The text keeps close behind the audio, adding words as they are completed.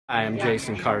Hi, I'm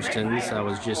Jason Karstens. I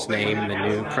was just named the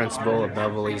new principal of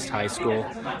Belleville East High School.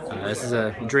 This is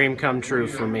a dream come true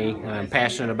for me. I'm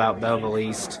passionate about Belleville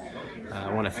East.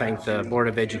 I want to thank the Board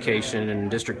of Education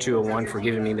and District 201 for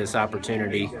giving me this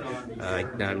opportunity.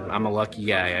 I'm a lucky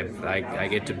guy. I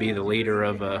get to be the leader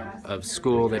of a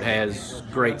school that has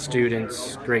great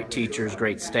students, great teachers,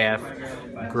 great staff,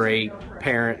 great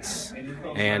parents,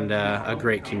 and a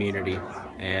great community.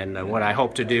 And what I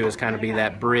hope to do is kind of be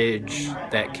that bridge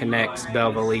that connects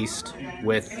Belleville East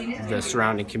with the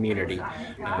surrounding community.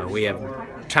 We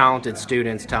have talented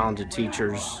students, talented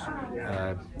teachers.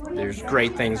 There's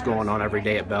great things going on every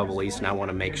day at Belleville East, and I want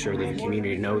to make sure that the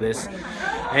community know this.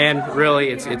 And really,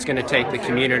 it's going to take the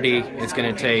community, it's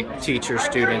going to take teachers,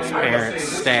 students, parents,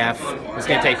 staff. It's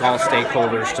going to take all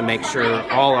stakeholders to make sure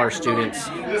all our students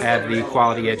have the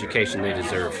quality education they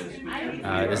deserve.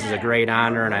 This is a great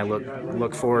honor, and I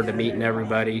look forward to meeting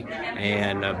everybody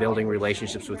and building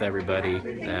relationships with everybody,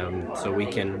 so we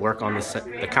can work on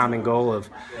the common goal of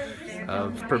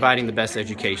providing the best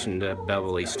education to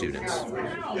Belleville East students.